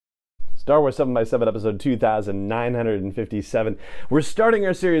Star Wars 7x7, episode 2957. We're starting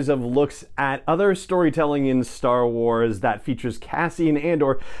our series of looks at other storytelling in Star Wars that features Cassian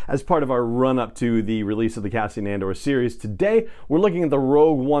Andor as part of our run-up to the release of the Cassian Andor series. Today, we're looking at the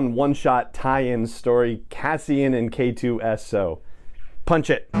Rogue One one-shot tie-in story, Cassian and K2SO.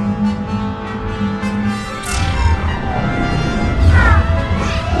 Punch it.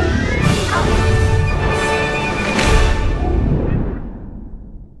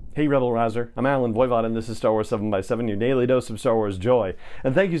 Hey Rebel Rouser, I'm Alan Voivod and this is Star Wars 7x7, your daily dose of Star Wars joy.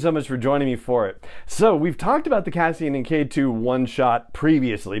 And thank you so much for joining me for it. So, we've talked about the Cassian and K2 one-shot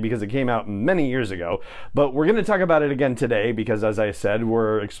previously because it came out many years ago, but we're going to talk about it again today because, as I said,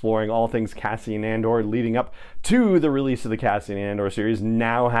 we're exploring all things Cassian Andor leading up to the release of the Cassian Andor series,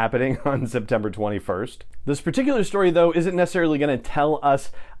 now happening on September 21st. This particular story, though, isn't necessarily going to tell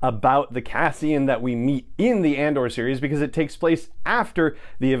us about the Cassian that we meet in the Andor series because it takes place after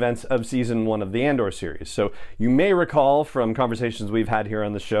the events of season 1 of the Andor series. So you may recall from conversations we've had here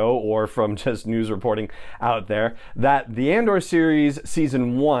on the show or from just news reporting out there that the Andor series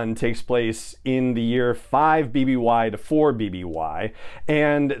season 1 takes place in the year 5 BBY to 4 BBY,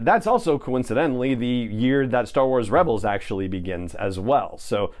 and that's also coincidentally the year that Star Wars Rebels actually begins as well.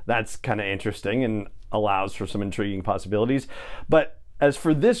 So that's kind of interesting and allows for some intriguing possibilities. But as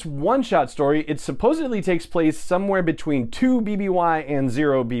for this one-shot story, it supposedly takes place somewhere between 2 BBY and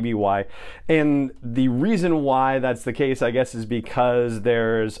 0 BBY. And the reason why that's the case, I guess, is because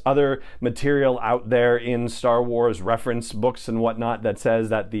there's other material out there in Star Wars reference books and whatnot that says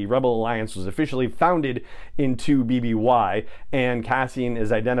that the Rebel Alliance was officially founded in 2 BBY, and Cassian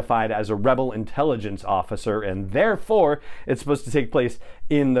is identified as a Rebel intelligence officer, and therefore it's supposed to take place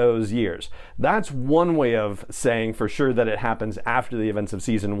in those years. That's one way of saying for sure that it happens after the events of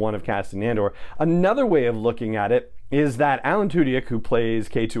season 1 of Cassian Andor. Another way of looking at it is that Alan Tudyk, who plays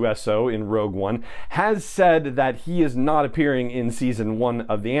K2SO in Rogue One, has said that he is not appearing in season 1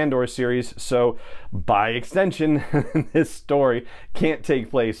 of the Andor series, so by extension, this story can't take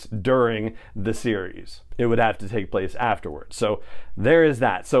place during the series. It would have to take place afterwards. So there is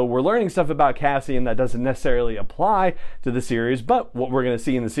that. So we're learning stuff about Cassian that doesn't necessarily apply to the series, but what we're going to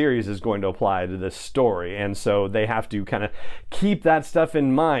see in the series is going to apply to this story. And so they have to kind of keep that stuff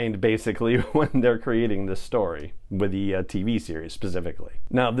in mind, basically, when they're creating this story, with the TV series specifically.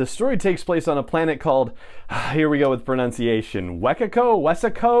 Now, this story takes place on a planet called, here we go with pronunciation,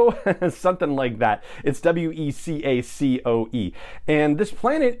 Wekaco, something like that. It's Wecacoe. And this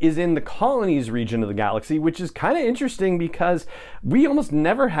planet is in the colonies region of the galaxy, which is kind of interesting because we almost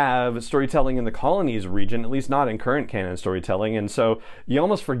never have storytelling in the colonies region, at least not in current canon storytelling, and so you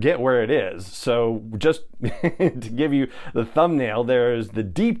almost forget where it is. So just to give you the thumbnail, there's the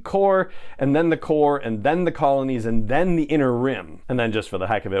deep core, and then the core, and then the colonies, and then the inner rim. And then just for the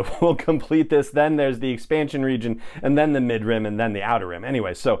heck of it, we'll complete this. Then there's the expansion region, and then the mid rim, and then the outer rim.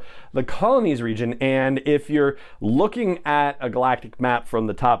 Anyway, so the colonies region, and if you're looking at a galactic map from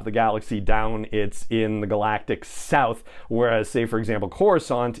the top of the galaxy down, it's in the galactic south, whereas, say, for example,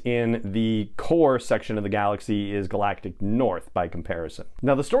 Coruscant in the core section of the galaxy is galactic north by comparison.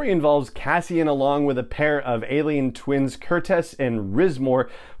 Now, the story involves Cassian along with a pair of alien twins, Curtis and Rismor,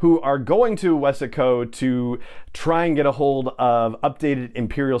 who are going to Wekaco to try and get a hold of updated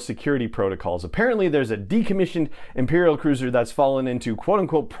Imperial security protocols. Apparently, there's a decommissioned Imperial cruiser that's fallen into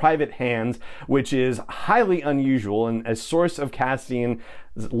quote-unquote private hands, which is highly unusual, and a source of Cassian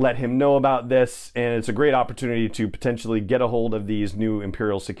let him know about this, and it's a great opportunity to potentially get a hold of these new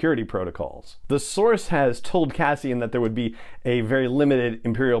Imperial security protocols. The source has told Cassian that there would be a very limited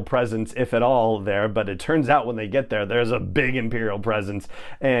Imperial presence, if at all, there, but it turns out when they get there, there's a big Imperial presence,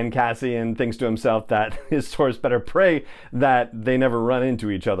 and Cassian thinks to himself that his source better pray that they never run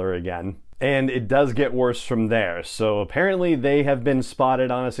into each other again. And it does get worse from there. So apparently they have been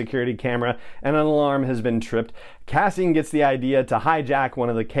spotted on a security camera and an alarm has been tripped. Cassian gets the idea to hijack one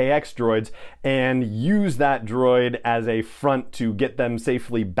of the KX droids and use that droid as a front to get them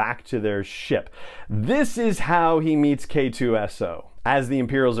safely back to their ship. This is how he meets K2SO. As the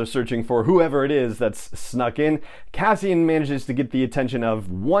Imperials are searching for whoever it is that's snuck in, Cassian manages to get the attention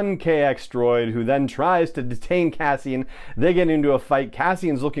of one KX droid who then tries to detain Cassian. They get into a fight.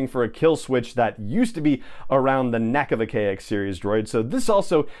 Cassian's looking for a kill switch that used to be around the neck of a KX series droid, so this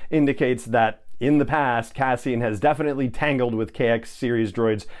also indicates that in the past, Cassian has definitely tangled with KX series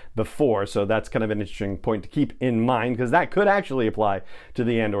droids before, so that's kind of an interesting point to keep in mind, because that could actually apply to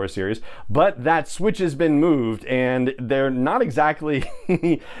the Andor series. But that switch has been moved, and they're not exactly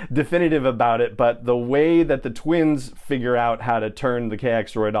definitive about it, but the way that the twins figure out how to turn the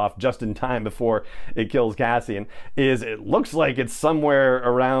KX droid off just in time before it kills Cassian is, it looks like it's somewhere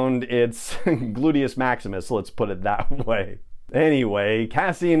around its gluteus maximus, let's put it that way. Anyway,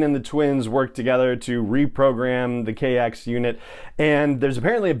 Cassian and the twins work together to reprogram the KX unit, and there's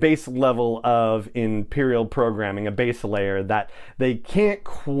apparently a base level of Imperial programming, a base layer that they can't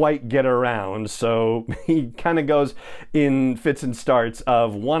quite get around, so he kind of goes in fits and starts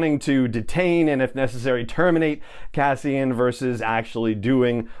of wanting to detain and, if necessary, terminate Cassian versus actually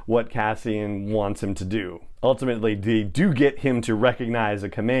doing what Cassian wants him to do. Ultimately, they do get him to recognize a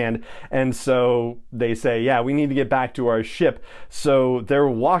command, and so they say, yeah, we need to get back to our ship. So they're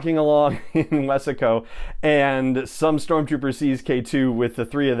walking along in Wesico, and some stormtrooper sees K2 with the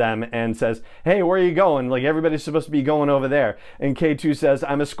three of them and says, hey, where are you going? Like, everybody's supposed to be going over there. And K2 says,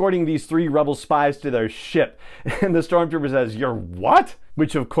 I'm escorting these 3 rebel spies to their ship. And the stormtrooper says, you're what?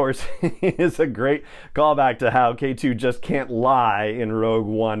 Which, of course, is a great callback to how K2 just can't lie in Rogue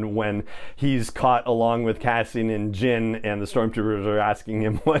One when he's caught along with Cassian and Jyn, and the stormtroopers are asking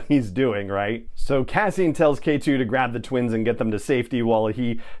him what he's doing, right? So Cassian tells K2 to grab the twins and get them to safety while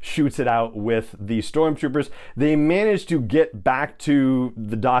he shoots it out with the stormtroopers. They manage to get back to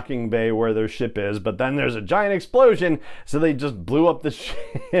the docking bay where their ship is, but then there's a giant explosion, so they just blew up the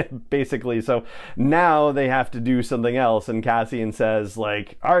ship, basically. So now they have to do something else, and Cassian says,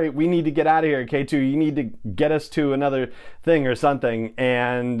 like, all right, we need to get out of here, K2, you need to get us to another thing or something.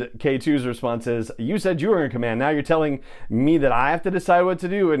 And K2's response is, you said you were in command, now you're telling me that I have to decide what to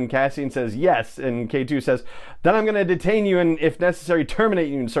do? And Cassian says, yes. And K2 says, then I'm going to detain you and, if necessary, terminate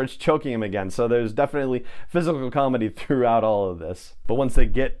you, and starts choking him again. So there's definitely physical comedy throughout all of this. But once they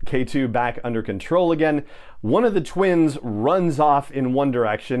get K2 back under control again, one of the twins runs off in one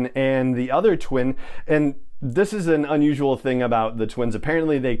direction, and the other twin, and this is an unusual thing about the twins.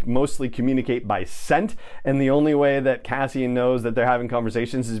 Apparently, they mostly communicate by scent, and the only way that Cassian knows that they're having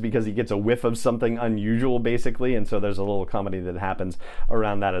conversations is because he gets a whiff of something unusual, basically, and so there's a little comedy that happens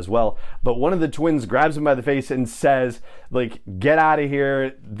around that as well. But one of the twins grabs him by the face and says, like, get out of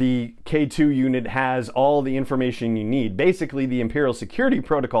here. The K2 unit has all the information you need. Basically, the Imperial security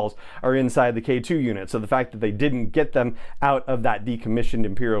protocols are inside the K2 unit, so the fact that they didn't get them out of that decommissioned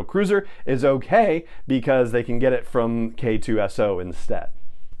Imperial cruiser is okay, because they can get it from K2SO instead.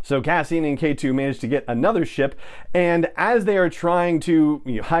 So Cassian and K2 manage to get another ship, and as they are trying to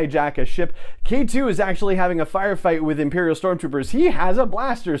hijack a ship, K2 is actually having a firefight with Imperial stormtroopers. He has a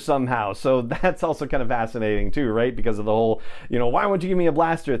blaster somehow, so that's also kind of fascinating too, right? Because of the whole, why won't you give me a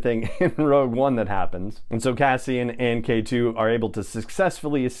blaster thing in Rogue One that happens. And so Cassian and K2 are able to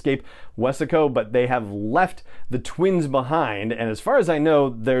successfully escape Wesico, but they have left the twins behind, and as far as I know,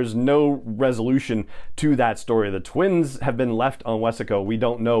 there's no resolution to that story. The twins have been left on Wesico. We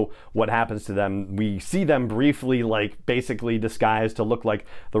don't know what happens to them. We see them briefly, like, basically disguised to look like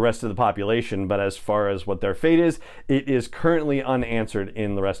the rest of the population, but as far as what their fate is, it is currently unanswered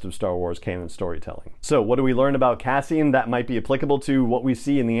in the rest of Star Wars canon storytelling. So what do we learn about Cassian that might be applicable to what we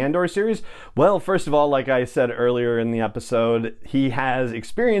see in the Andor series? Well, first of all, like I said earlier in the episode, he has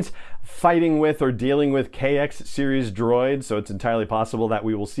experience fighting with or dealing with KX series droids, so it's entirely possible that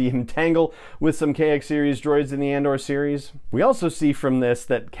we will see him tangle with some KX series droids in the Andor series. We also see from this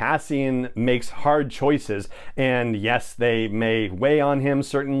that Cassian makes hard choices, and yes, they may weigh on him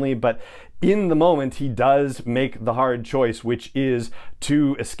certainly, but in the moment, he does make the hard choice, which is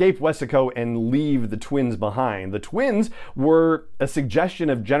to escape Wesico and leave the twins behind. The twins were a suggestion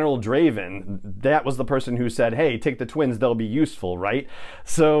of General Draven. That was the person who said, hey, take the twins, they'll be useful, right?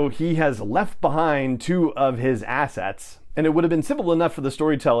 So he has left behind 2 of his assets. And it would have been simple enough for the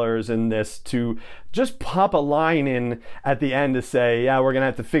storytellers in this to just pop a line in at the end to say, yeah, we're going to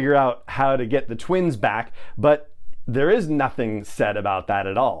have to figure out how to get the twins back. But there is nothing said about that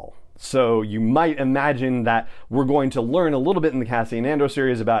at all. So you might imagine that we're going to learn a little bit in the Cassian Andor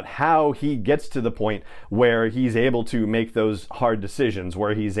series about how he gets to the point where he's able to make those hard decisions,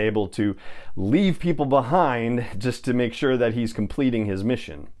 where he's able to leave people behind just to make sure that he's completing his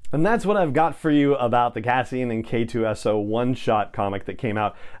mission. And that's what I've got for you about the Cassian and K2SO one-shot comic that came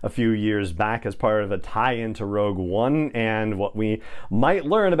out a few years back as part of a tie-in to Rogue One, and what we might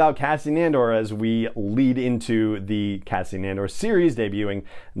learn about Cassian Andor as we lead into the Cassian Andor series debuting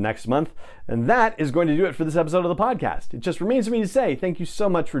next month. And that is going to do it for this episode of the podcast. It just remains for me to say thank you so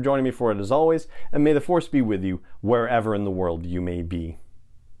much for joining me for it as always, and may the Force be with you wherever in the world you may be.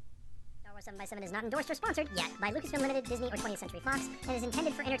 7x7 is not endorsed or sponsored yet by Lucasfilm Limited, Disney, or 20th Century Fox, and is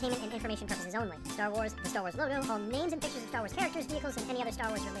intended for entertainment and information purposes only. Star Wars, the Star Wars logo, all names and pictures of Star Wars characters, vehicles, and any other Star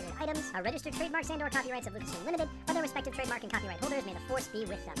Wars related items are registered trademarks and/or copyrights of Lucasfilm Limited, or their respective trademark and copyright holders. May the force be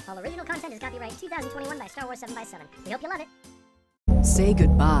with them. All original content is copyright 2021 by Star Wars 7x7. We hope you love it. Say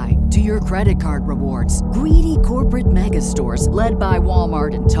goodbye to your credit card rewards. Greedy corporate mega stores, led by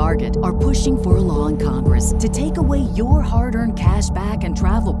Walmart and Target, are pushing for a law in Congress to take away your hard-earned cash back and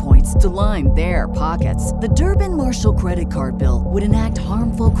travel points to line their pockets. The Durbin-Marshall credit card bill would enact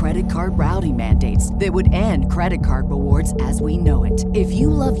harmful credit card routing mandates that would end credit card rewards as we know it. If you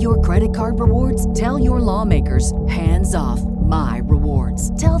love your credit card rewards, tell your lawmakers, hands off my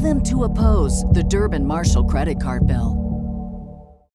rewards. Tell them to oppose the Durbin-Marshall credit card bill.